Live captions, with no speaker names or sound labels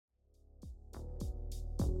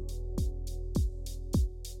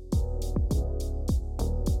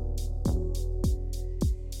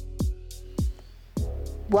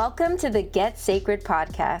Welcome to the Get Sacred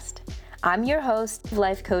podcast. I'm your host,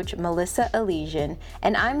 life coach Melissa Elysian,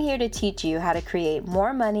 and I'm here to teach you how to create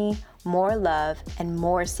more money, more love, and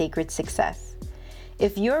more sacred success.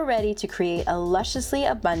 If you're ready to create a lusciously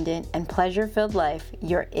abundant and pleasure-filled life,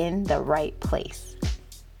 you're in the right place.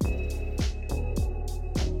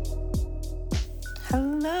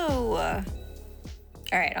 Hello. All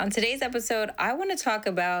right, on today's episode, I want to talk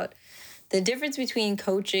about the difference between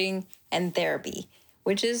coaching and therapy,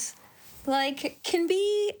 which is can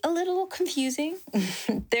be a little confusing.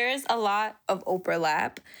 There's a lot of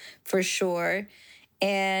overlap for sure.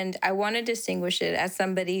 And I want to distinguish it as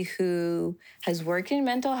somebody who has worked in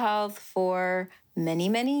mental health for many,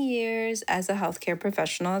 many years as a healthcare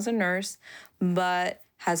professional, as a nurse, but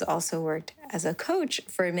has also worked as a coach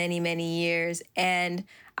for many, many years. And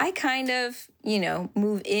I kind of,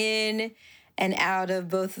 move in and out of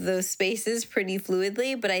both of those spaces pretty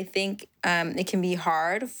fluidly, but I think it can be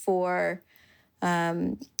hard for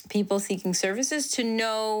people seeking services to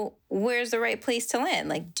know where's the right place to land.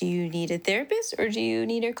 Like, do you need a therapist or do you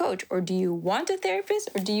need a coach? Or do you want a therapist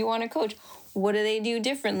or do you want a coach? What do they do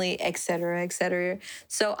differently, et cetera, et cetera.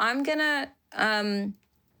 So I'm going to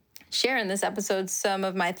share in this episode some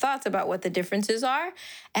of my thoughts about what the differences are.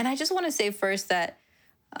 And I just want to say first that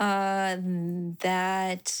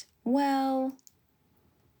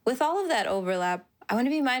with all of that overlap, I want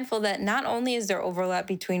to be mindful that not only is there overlap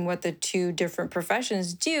between what the two different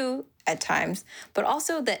professions do at times, but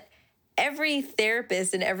also that every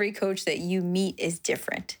therapist and every coach that you meet is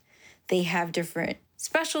different. They have different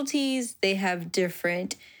specialties, they have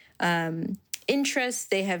different interests,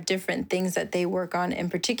 they have different things that they work on in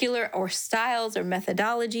particular, or styles or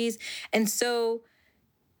methodologies. And so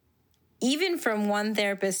even from one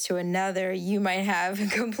therapist to another, you might have a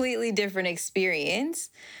completely different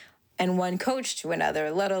experience, and one coach to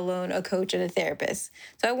another, let alone a coach and a therapist.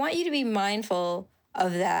 So I want you to be mindful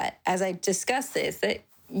of that as I discuss this, that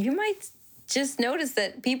you might just notice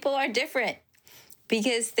that people are different,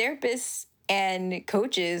 because therapists and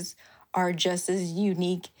coaches are just as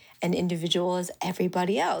unique and individual as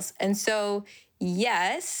everybody else. And so,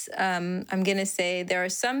 yes, I'm going to say there are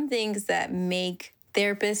some things that make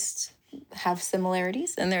therapists have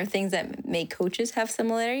similarities, and there are things that make coaches have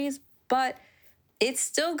similarities, but it's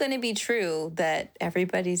still going to be true that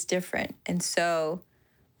everybody's different. And so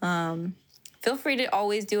feel free to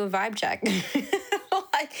always do a vibe check.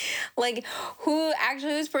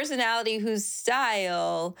 Whose personality, whose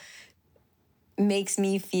style makes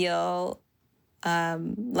me feel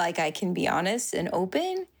like I can be honest and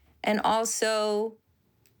open. And also,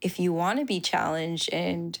 if you want to be challenged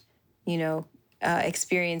and,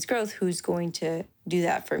 experience growth, who's going to do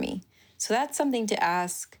that for me? So that's something to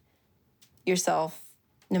ask yourself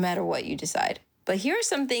no matter what you decide. But here are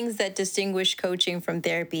some things that distinguish coaching from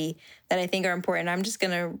therapy that I think are important. I'm just going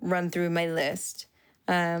to run through my list.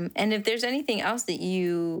 And if there's anything else that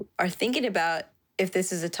you are thinking about, if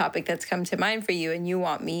this is a topic that's come to mind for you and you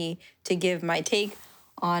want me to give my take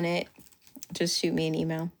on it, just shoot me an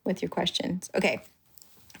email with your questions. Okay.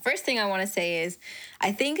 First thing I want to say is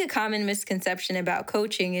I think a common misconception about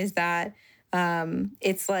coaching is that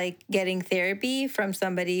it's like getting therapy from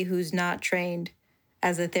somebody who's not trained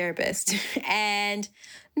as a therapist. And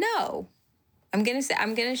no, I'm gonna say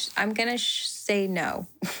no.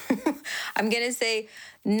 I'm gonna say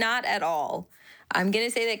not at all. I'm gonna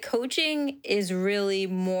say that coaching is really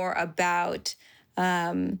more about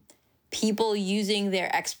people using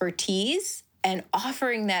their expertise and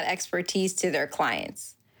offering that expertise to their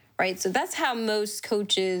clients. Right? So that's how most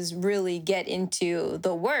coaches really get into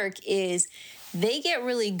the work, is they get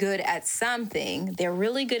really good at something. They're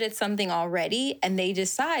really good at something already, and they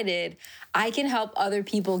decided, I can help other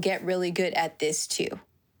people get really good at this too.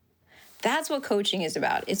 That's what coaching is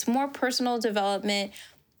about. It's more personal development,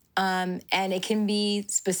 and it can be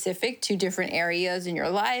specific to different areas in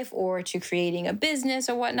your life or to creating a business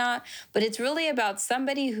or whatnot. But it's really about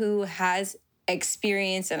somebody who has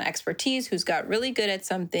experience and expertise, who's got really good at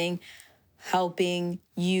something, helping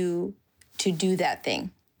you to do that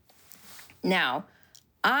thing. Now,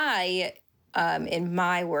 in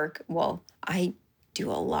my work, I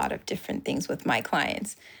do a lot of different things with my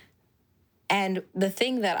clients. And the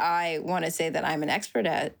thing that I want to say that I'm an expert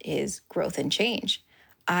at is growth and change.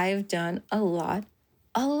 I've done a lot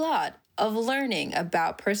of learning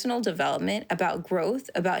about personal development, about growth,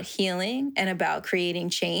 about healing, and about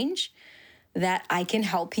creating change, that I can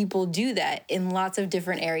help people do that in lots of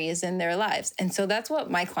different areas in their lives. And so that's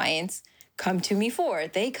what my clients come to me for.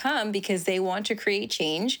 They come because they want to create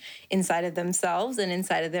change inside of themselves and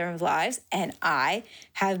inside of their lives. And I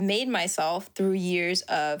have made myself, through years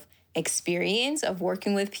of experience of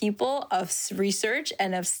working with people, of research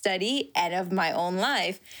and of study and of my own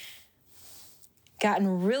life,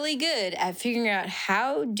 gotten really good at figuring out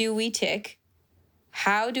how do we tick?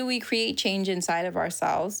 How do we create change inside of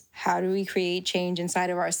ourselves? How do we create change inside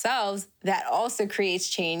of ourselves that also creates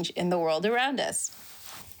change in the world around us?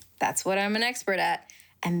 That's what I'm an expert at,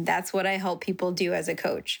 and that's what I help people do as a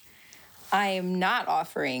coach. I am not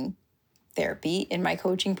offering therapy in my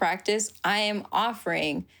coaching practice. I am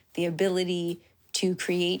offering the ability to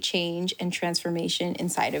create change and transformation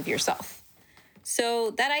inside of yourself.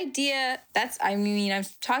 So that idea, I'm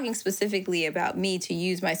talking specifically about me to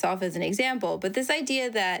use myself as an example, but this idea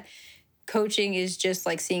that coaching is just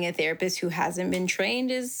like seeing a therapist who hasn't been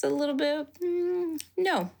trained is a little bit,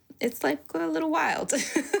 no, it's like a little wild.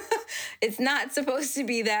 It's not supposed to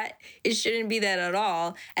be that. It shouldn't be that at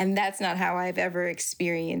all. And that's not how I've ever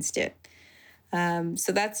experienced it.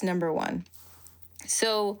 So that's number one.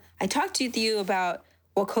 So I talked to you about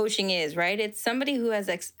what coaching is, right? It's somebody who has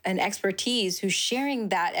an expertise, who's sharing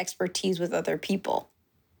that expertise with other people.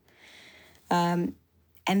 And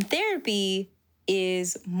therapy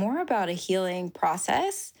is more about a healing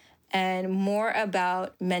process and more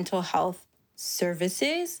about mental health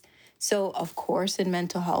services. So, of course, in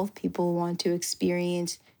mental health, people want to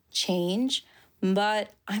experience change,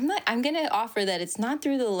 but I'm going to offer that it's not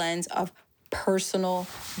through the lens of personal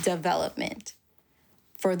development.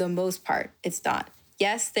 For the most part, it's not.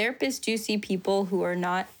 Yes, therapists do see people who are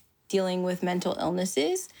not dealing with mental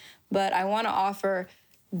illnesses, but I want to offer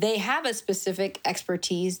they have a specific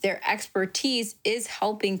expertise. Their expertise is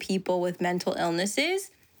helping people with mental illnesses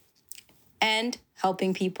and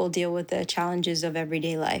helping people deal with the challenges of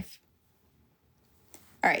everyday life.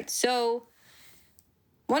 All right, so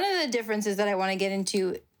one of the differences that I want to get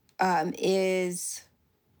into is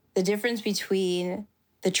the difference between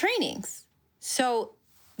the trainings. So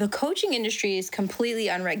the coaching industry is completely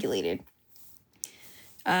unregulated.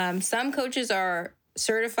 Some coaches are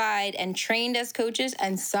certified and trained as coaches,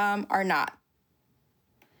 and some are not.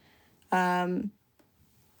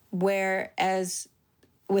 Whereas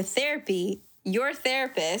with therapy, your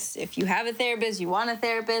therapist, if you have a therapist, you want a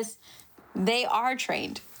therapist, they are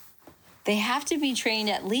trained. They have to be trained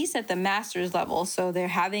at least at the master's level. So they're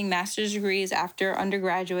having master's degrees after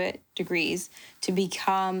undergraduate degrees to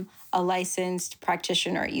become a licensed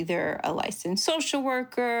practitioner, either a licensed social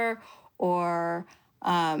worker or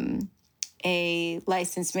a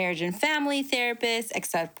licensed marriage and family therapist,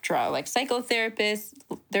 etc., like psychotherapists.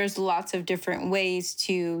 There's lots of different ways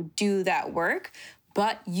to do that work,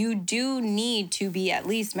 but you do need to be at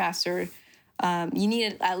least you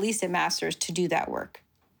need at least a master's to do that work.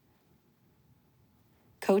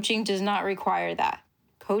 Coaching does not require that.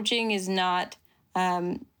 Coaching is not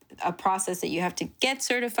a process that you have to get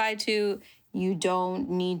certified to. You don't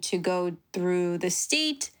need to go through the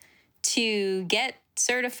state to get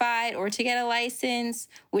certified or to get a license,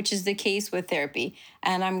 which is the case with therapy.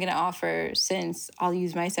 And I'm going to offer, since I'll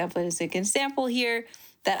use myself as an example here,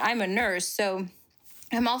 that I'm a nurse. So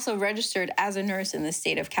I'm also registered as a nurse in the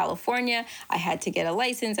state of California. I had to get a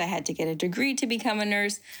license. I had to get a degree to become a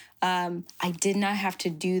nurse. I did not have to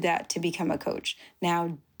do that to become a coach.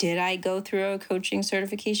 Now, did I go through a coaching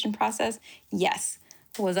certification process? Yes.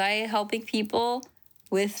 Was I helping people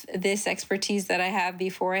with this expertise that I have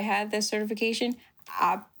before I had this certification?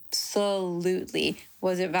 Absolutely.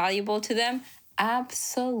 Was it valuable to them?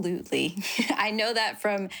 Absolutely. I know that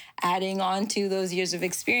from adding on to those years of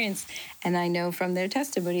experience, and I know from their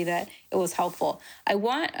testimony that it was helpful. I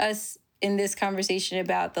want us in this conversation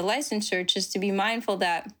about the licensure just to be mindful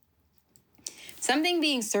that something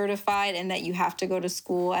being certified and that you have to go to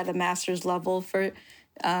school at a master's level for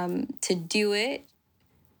to do it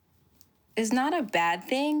is not a bad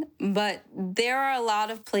thing, but there are a lot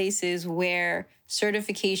of places where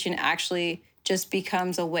certification actually just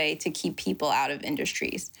becomes a way to keep people out of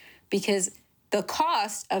industries, because the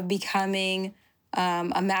cost of becoming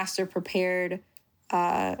a master prepared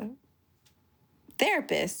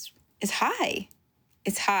therapist is high.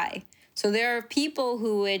 It's high. So there are people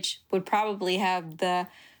which would probably have the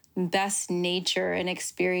best nature and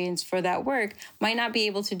experience for that work might not be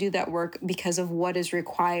able to do that work because of what is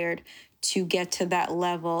required to get to that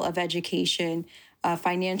level of education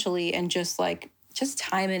financially and just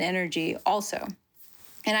time and energy also.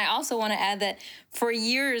 And I also want to add that for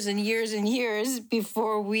years and years and years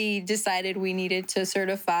before we decided we needed to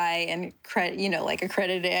certify and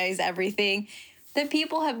accreditize everything, that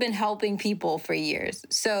people have been helping people for years.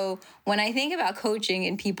 So when I think about coaching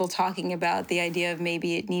and people talking about the idea of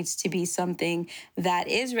maybe it needs to be something that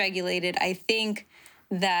is regulated, I think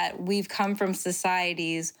that we've come from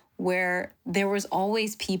societies where there was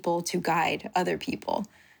always people to guide other people.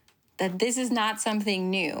 That this is not something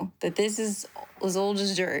new, that this is as old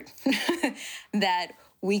as dirt, that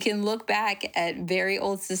we can look back at very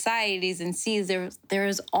old societies and see there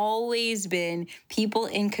has always been people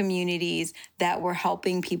in communities that were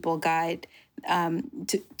helping people guide,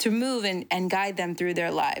 to move and guide them through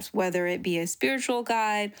their lives, whether it be a spiritual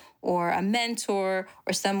guide or a mentor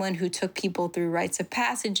or someone who took people through rites of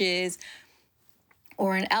passages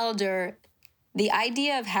or an elder. The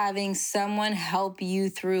idea of having someone help you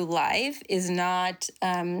through life is not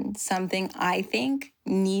something I think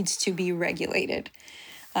needs to be regulated.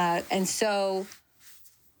 And so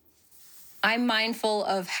I'm mindful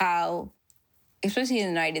of how, especially in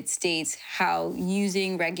the United States, how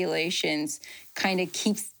using regulations kind of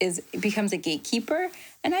becomes a gatekeeper.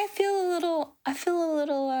 And I feel a little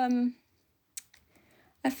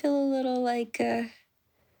like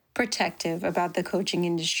protective about the coaching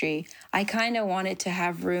industry. I kind of want it to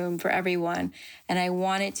have room for everyone, and I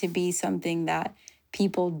want it to be something that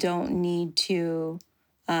people don't need to,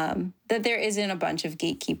 that there isn't a bunch of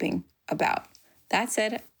gatekeeping about. That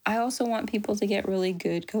said, I also want people to get really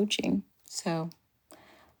good coaching. So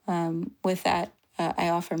with that, I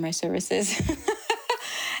offer my services.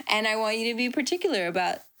 And I want you to be particular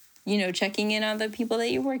about, checking in on the people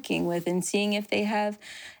that you're working with and seeing if they have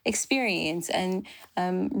experience, and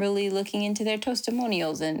really looking into their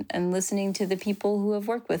testimonials and listening to the people who have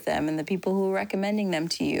worked with them and the people who are recommending them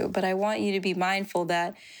to you. But I want you to be mindful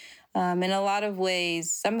that in a lot of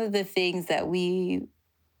ways, some of the things that we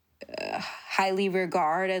highly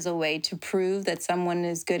regard as a way to prove that someone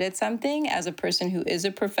is good at something, as a person who is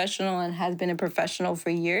a professional and has been a professional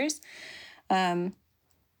for years,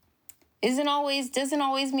 doesn't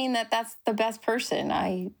always mean that that's the best person.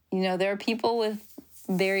 There are people with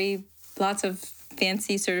lots of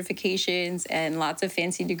fancy certifications and lots of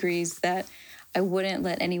fancy degrees that I wouldn't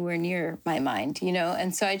let anywhere near my mind,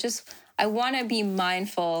 And so I want to be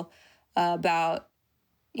mindful about,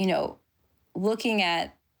 looking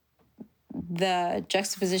at the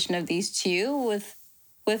juxtaposition of these two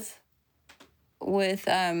with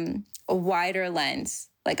a wider lens.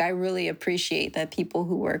 Like, I really appreciate that people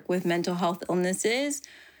who work with mental health illnesses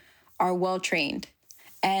are well trained.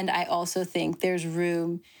 And I also think there's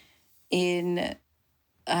room in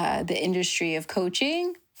the industry of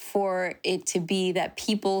coaching for it to be that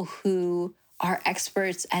people who are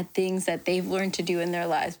experts at things that they've learned to do in their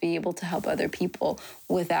lives be able to help other people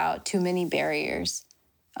without too many barriers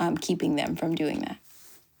keeping them from doing that.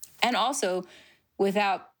 And also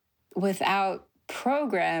without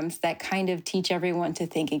programs that kind of teach everyone to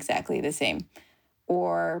think exactly the same,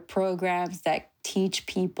 or programs that teach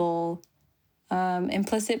people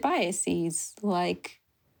implicit biases, like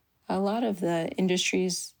a lot of the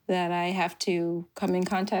industries that I have to come in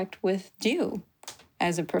contact with do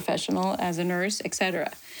as a professional, as a nurse,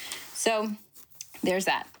 etc. So there's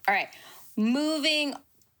that. All right, moving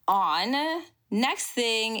on. Next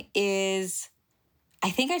thing is, I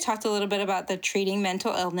think I talked a little bit about the treating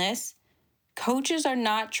mental illness. Coaches are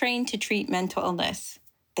not trained to treat mental illness.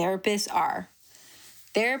 Therapists are.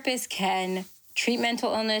 Therapists can treat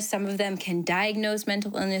mental illness. Some of them can diagnose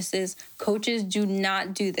mental illnesses. Coaches do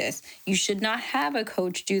not do this. You should not have a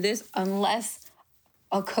coach do this unless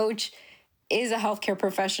a coach is a healthcare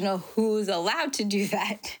professional who's allowed to do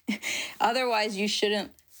that. Otherwise, you should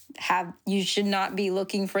not be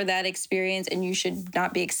looking for that experience, and you should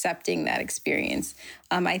not be accepting that experience.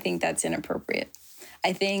 I think that's inappropriate.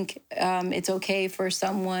 I think it's okay for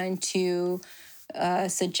someone to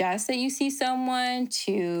suggest that you see someone,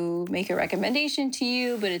 to make a recommendation to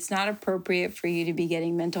you, but it's not appropriate for you to be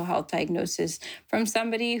getting mental health diagnosis from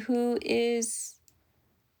somebody who is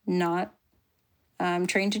not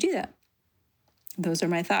trained to do that. Those are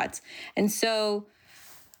my thoughts. And so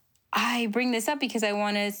I bring this up because I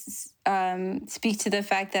want to speak to the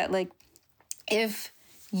fact that, like, if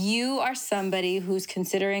you are somebody who's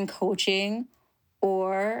considering coaching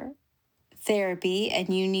or therapy and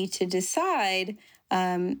you need to decide,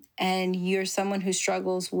 and you're someone who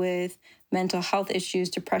struggles with mental health issues,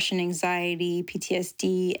 depression, anxiety,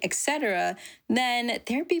 PTSD, etc., then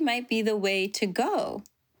therapy might be the way to go.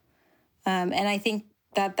 And I think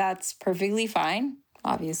that that's perfectly fine,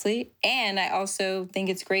 obviously. And I also think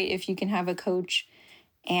it's great if you can have a coach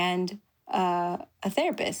and a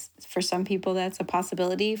therapist. For some people, that's a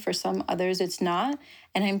possibility. For some others, it's not.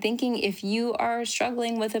 And I'm thinking, if you are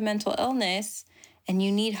struggling with a mental illness and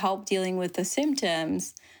you need help dealing with the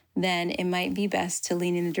symptoms, then it might be best to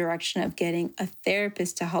lean in the direction of getting a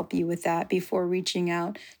therapist to help you with that before reaching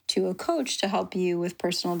out to a coach to help you with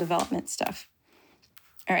personal development stuff.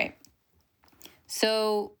 All right.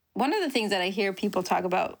 So one of the things that I hear people talk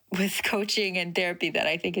about with coaching and therapy that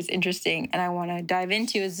I think is interesting and I want to dive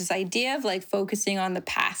into is this idea of like focusing on the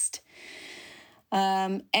past.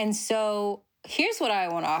 And so here's what I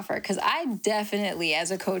want to offer, because I definitely,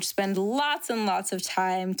 as a coach, spend lots and lots of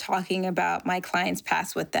time talking about my clients'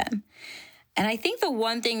 past with them. And I think the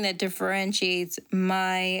one thing that differentiates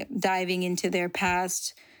my diving into their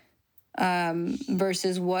past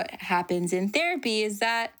versus what happens in therapy is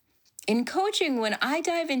that in coaching, when I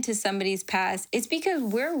dive into somebody's past, it's because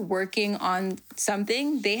we're working on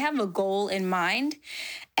something. They have a goal in mind,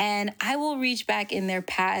 and I will reach back in their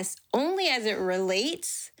past only as it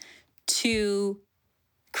relates to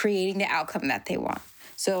creating the outcome that they want.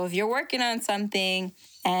 So if you're working on something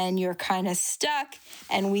and you're kind of stuck,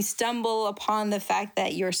 and we stumble upon the fact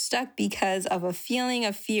that you're stuck because of a feeling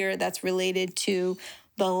of fear that's related to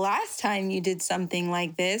the last time you did something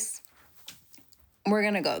like this, we're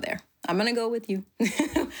going to go there. I'm going to go with you.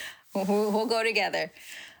 We'll go together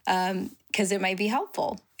because it might be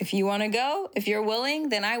helpful. If you want to go, if you're willing,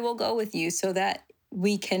 then I will go with you so that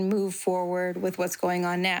we can move forward with what's going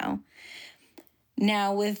on now.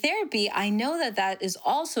 Now, with therapy, I know that that is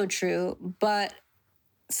also true, but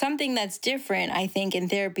something that's different, I think, in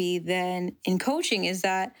therapy than in coaching is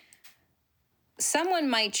that someone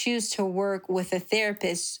might choose to work with a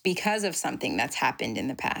therapist because of something that's happened in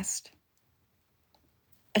the past.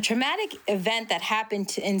 A traumatic event that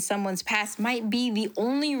happened in someone's past might be the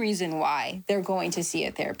only reason why they're going to see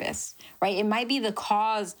a therapist, right? It might be the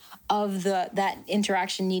cause of that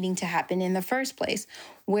interaction needing to happen in the first place,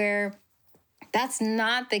 where that's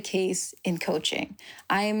not the case in coaching.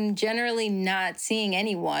 I'm generally not seeing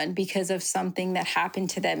anyone because of something that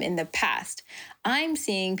happened to them in the past. I'm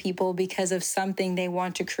seeing people because of something they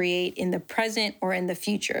want to create in the present or in the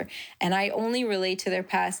future. And I only relate to their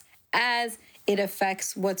past as it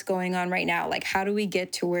affects what's going on right now. Like, how do we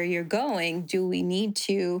get to where you're going? Do we need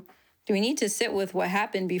to sit with what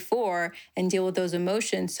happened before and deal with those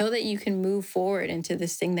emotions so that you can move forward into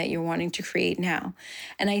this thing that you're wanting to create now?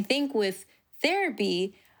 And I think with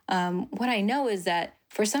therapy, what I know is that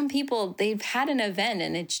for some people, they've had an event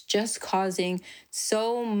and it's just causing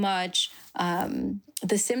so much,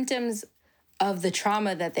 the symptoms of the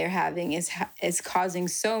trauma that they're having is causing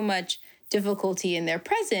so much difficulty in their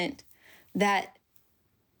present that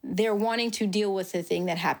they're wanting to deal with the thing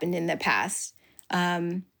that happened in the past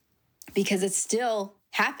because it's still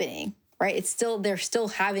happening, right? They're still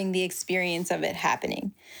having the experience of it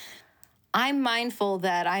happening. I'm mindful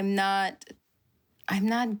that I'm not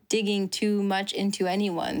digging too much into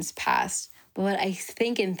anyone's past, but what I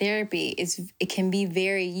think in therapy is it can be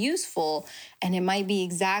very useful, and it might be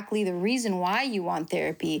exactly the reason why you want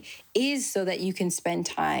therapy is so that you can spend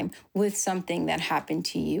time with something that happened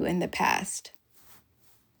to you in the past.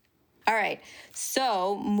 All right,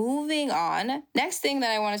 so moving on. Next thing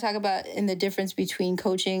that I want to talk about in the difference between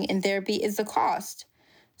coaching and therapy is the cost.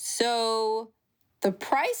 So the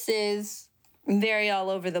prices vary all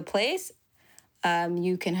over the place.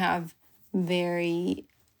 You can have very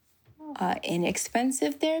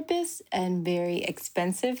inexpensive therapists and very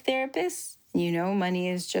expensive therapists. You know, money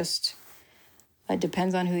is just, it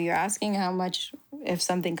depends on who you're asking, how much, if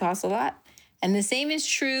something costs a lot. And the same is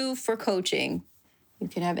true for coaching. You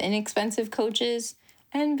can have inexpensive coaches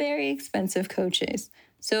and very expensive coaches.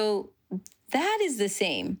 So that is the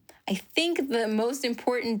same. I think the most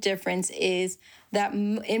important difference is that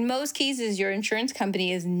in most cases, your insurance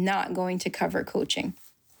company is not going to cover coaching.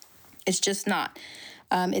 It's just not.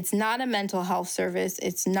 It's not a mental health service.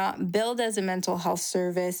 It's not billed as a mental health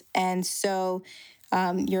service. And so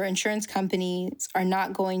your insurance companies are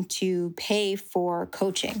not going to pay for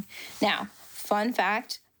coaching. Now, fun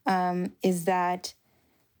fact is that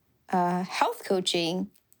health coaching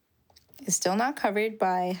is still not covered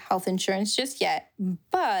by health insurance just yet,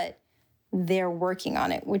 but they're working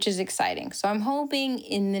on it, which is exciting. So I'm hoping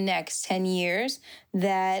in the next 10 years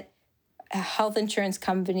that health insurance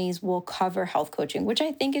companies will cover health coaching, which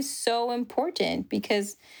I think is so important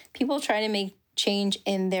because people try to make change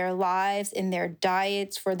in their lives, in their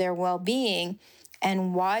diets, for their well-being.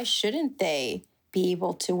 And why shouldn't they be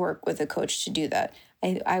able to work with a coach to do that?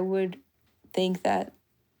 I would think that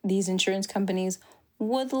these insurance companies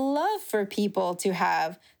would love for people to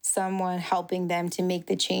have someone helping them to make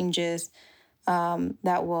the changes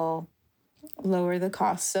that will lower the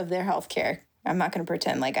costs of their health care. I'm not going to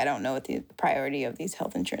pretend like I don't know what the priority of these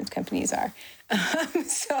health insurance companies are.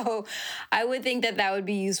 So I would think that that would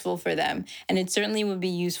be useful for them. And it certainly would be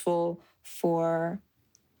useful for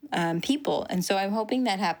people. And so I'm hoping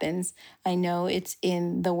that happens. I know it's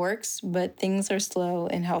in the works, but things are slow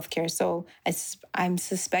in healthcare. So I'm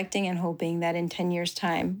suspecting and hoping that in 10 years'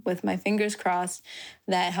 time, with my fingers crossed,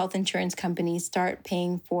 that health insurance companies start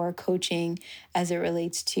paying for coaching as it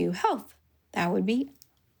relates to health. That would be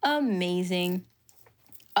amazing.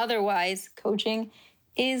 Otherwise, coaching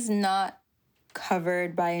is not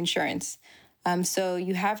covered by insurance. So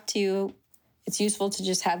you have to, it's useful to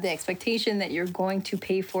just have the expectation that you're going to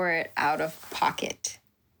pay for it out of pocket.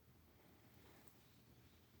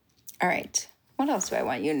 All right. What else do I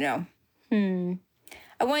want you to know?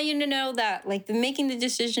 I want you to know that making the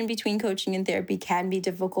decision between coaching and therapy can be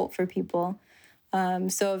difficult for people.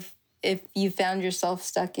 So if you found yourself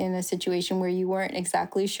stuck in a situation where you weren't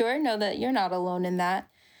exactly sure, know that you're not alone in that.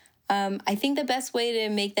 I think the best way to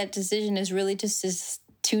make that decision is really just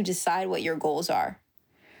to decide what your goals are,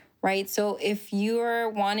 right? So if you're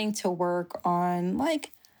wanting to work on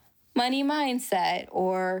money mindset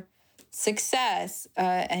or success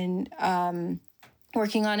and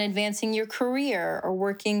working on advancing your career or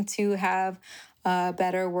working to have a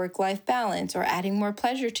better work-life balance or adding more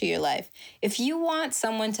pleasure to your life, if you want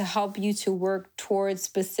someone to help you to work towards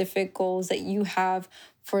specific goals that you have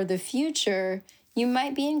for the future, you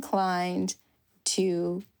might be inclined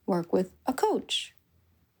to work with a coach.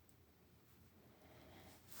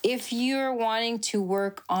 If you're wanting to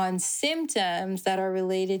work on symptoms that are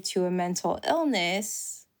related to a mental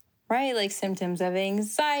illness, right, like symptoms of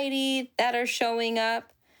anxiety that are showing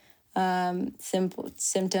up, simple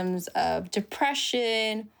symptoms of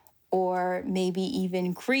depression, or maybe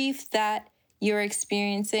even grief that you're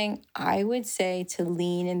experiencing, I would say to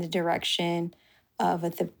lean in the direction of a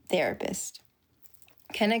therapist.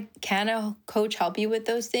 Can a coach help you with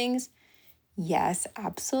those things? Yes,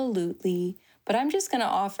 absolutely. But I'm just going to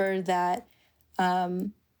offer that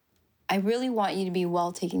I really want you to be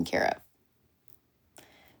well taken care of.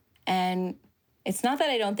 And it's not that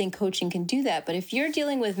I don't think coaching can do that, but if you're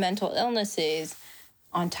dealing with mental illnesses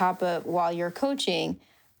on top of while you're coaching,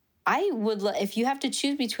 I would if you have to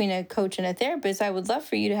choose between a coach and a therapist, I would love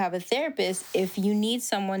for you to have a therapist if you need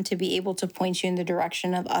someone to be able to point you in the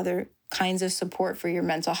direction of other kinds of support for your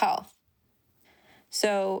mental health.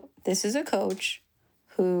 So this is a coach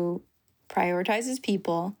who prioritizes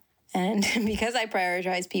people. And because I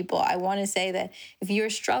prioritize people, I want to say that if you're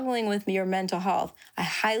struggling with your mental health, I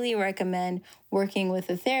highly recommend working with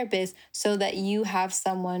a therapist so that you have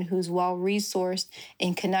someone who's well-resourced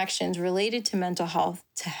in connections related to mental health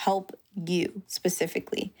to help you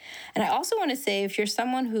specifically. And I also want to say, if you're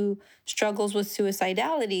someone who struggles with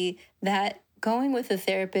suicidality, that going with a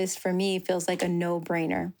therapist for me feels like a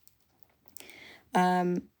no-brainer.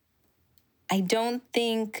 I don't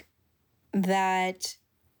think that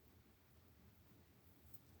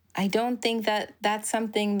that's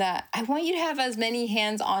something that I want you to have as many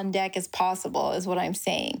hands on deck as possible, is what I'm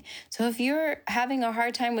saying. So if you're having a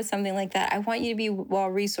hard time with something like that, I want you to be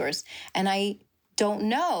well-resourced. And I don't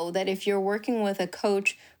know that if you're working with a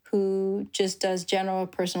coach who just does general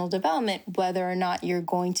personal development, whether or not you're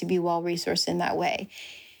going to be well-resourced in that way.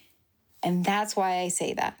 And that's why I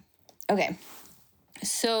say that. Okay.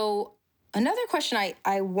 So another question that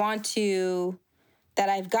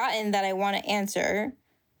I've gotten that I want to answer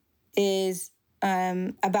is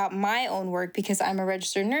about my own work, because I'm a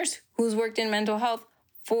registered nurse who's worked in mental health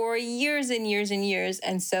for years and years and years.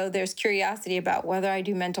 And so there's curiosity about whether I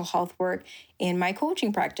do mental health work in my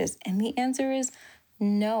coaching practice. And the answer is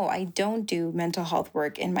no, I don't do mental health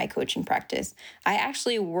work in my coaching practice. I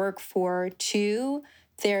actually work for 2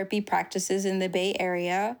 therapy practices in the Bay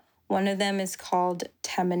Area. One of them is called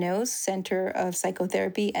Temenos Center of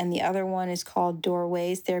Psychotherapy, and the other one is called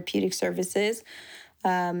Doorways Therapeutic Services.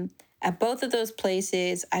 At both of those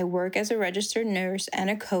places, I work as a registered nurse and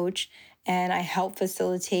a coach, and I help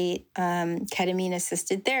facilitate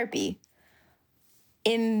ketamine-assisted therapy.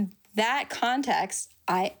 In that context,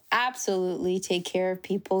 I absolutely take care of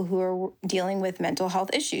people who are dealing with mental health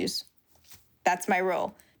issues. That's my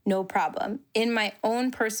role, no problem. In my own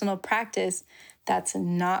personal practice, that's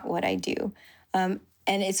not what I do. And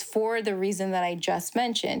it's for the reason that I just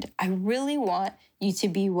mentioned. I really want you to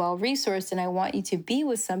be well-resourced, and I want you to be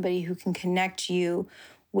with somebody who can connect you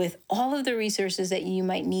with all of the resources that you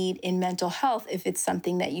might need in mental health if it's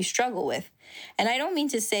something that you struggle with. And I don't mean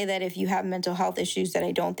to say that if you have mental health issues that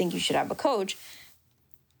I don't think you should have a coach.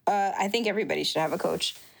 I think everybody should have a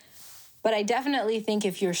coach. But I definitely think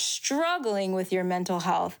if you're struggling with your mental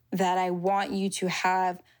health, that I want you to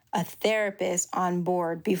have a therapist on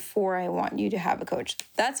board before I want you to have a coach.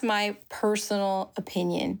 That's my personal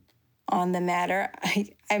opinion on the matter.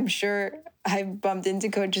 I'm sure I've bumped into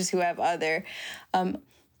coaches who have other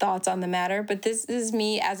thoughts on the matter, but this is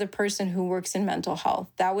me as a person who works in mental health.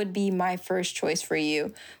 That would be my first choice for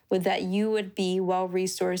you, would that you would be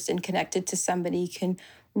well-resourced and connected to somebody who can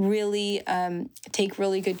really take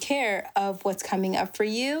really good care of what's coming up for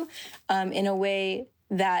you in a way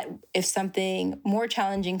that if something more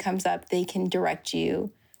challenging comes up, they can direct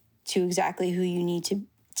you to exactly who you need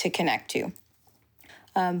to connect to.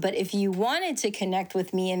 But if you wanted to connect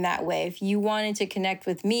with me in that way, if you wanted to connect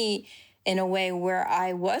with me in a way where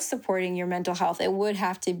I was supporting your mental health, it would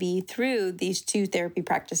have to be through these 2 therapy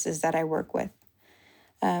practices that I work with.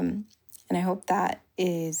 And I hope that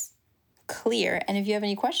is clear. And if you have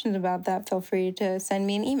any questions about that, feel free to send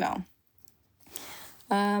me an email.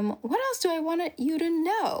 What else do I want you to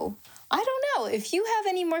know? I don't know. If you have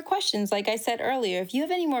any more questions, like I said earlier, if you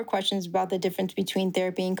have any more questions about the difference between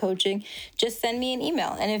therapy and coaching, just send me an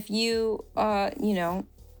email. And if you,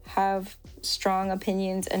 have strong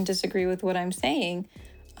opinions and disagree with what I'm saying,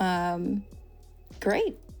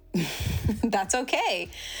 great. That's okay.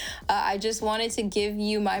 I just wanted to give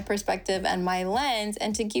you my perspective and my lens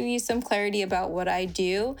and to give you some clarity about what I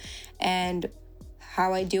do and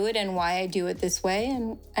how I do it and why I do it this way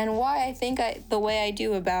and why I think the way I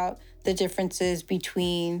do about the differences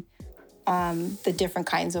between the different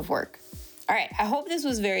kinds of work. All right, I hope this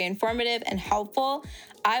was very informative and helpful.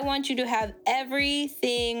 I want you to have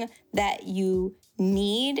everything that you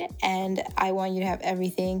need, and I want you to have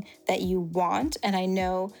everything that you want. And I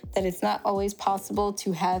know that it's not always possible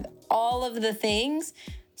to have all of the things,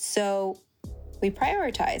 so we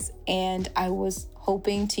prioritize. And I was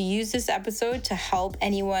hoping to use this episode to help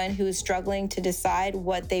anyone who is struggling to decide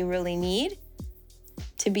what they really need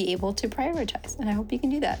to be able to prioritize. And I hope you can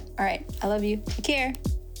do that. All right, I love you. Take care.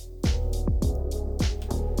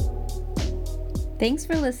 Thanks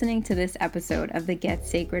for listening to this episode of the Get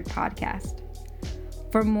Sacred podcast.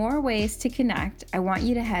 For more ways to connect, I want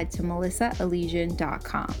you to head to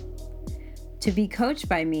melissaelysian.com. To be coached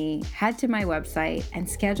by me, head to my website and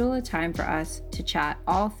schedule a time for us to chat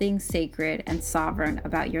all things sacred and sovereign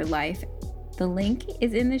about your life. The link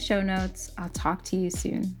is in the show notes. I'll talk to you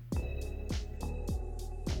soon.